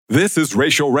This is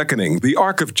Racial Reckoning, the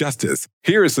Arc of Justice.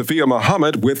 Here is Sophia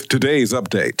Muhammad with today's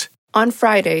update. On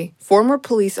Friday, former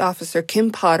police officer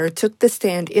Kim Potter took the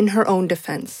stand in her own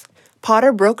defense.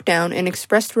 Potter broke down and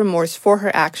expressed remorse for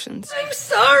her actions. I'm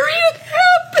sorry it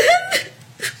happened.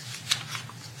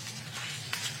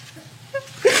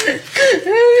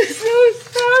 I'm so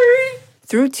sorry.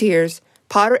 Through tears,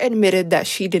 Potter admitted that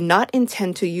she did not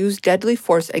intend to use deadly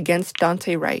force against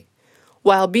Daunte Wright.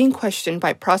 While being questioned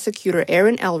by prosecutor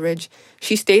Aaron Elridge,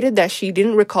 she stated that she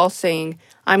didn't recall saying,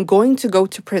 "I'm going to go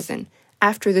to prison,"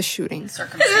 after the shooting.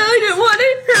 I didn't want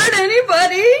to hurt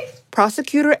anybody.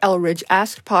 Prosecutor Elridge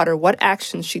asked Potter what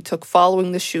actions she took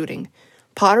following the shooting.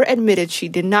 Potter admitted she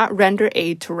did not render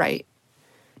aid to Wright.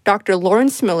 Dr.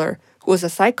 Lawrence Miller, who was a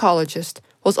psychologist,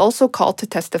 was also called to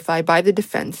testify by the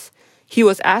defense. He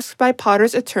was asked by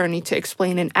Potter's attorney to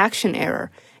explain an action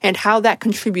error and how that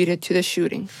contributed to the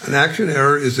shooting. An action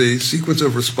error is a sequence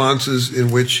of responses in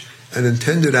which an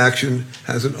intended action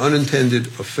has an unintended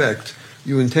effect.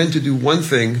 You intend to do one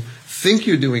thing, think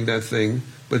you're doing that thing,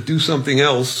 but do something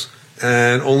else,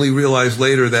 and only realize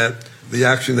later that the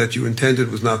action that you intended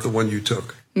was not the one you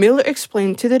took. Miller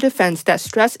explained to the defense that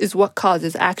stress is what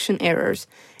causes action errors,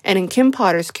 and in Kim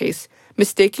Potter's case,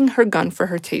 mistaking her gun for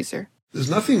her taser. There's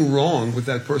nothing wrong with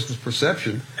that person's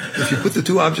perception. If you put the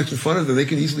two objects in front of them, they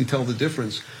can easily tell the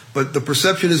difference. But the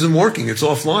perception isn't working. It's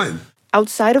offline.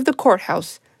 Outside of the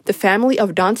courthouse, the family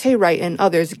of Daunte Wright and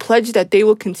others pledged that they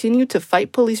will continue to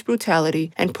fight police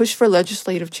brutality and push for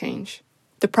legislative change.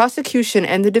 The prosecution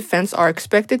and the defense are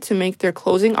expected to make their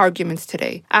closing arguments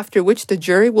today, after which the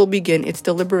jury will begin its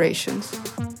deliberations.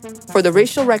 For the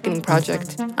Racial Reckoning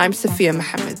Project, I'm Sophia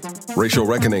Muhammad. Racial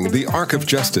Reckoning, the Arc of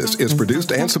Justice is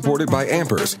produced and supported by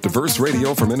Ampers, diverse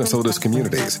radio for Minnesota's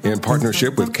communities, in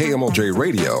partnership with KMOJ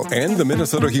Radio and the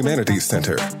Minnesota Humanities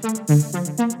Center.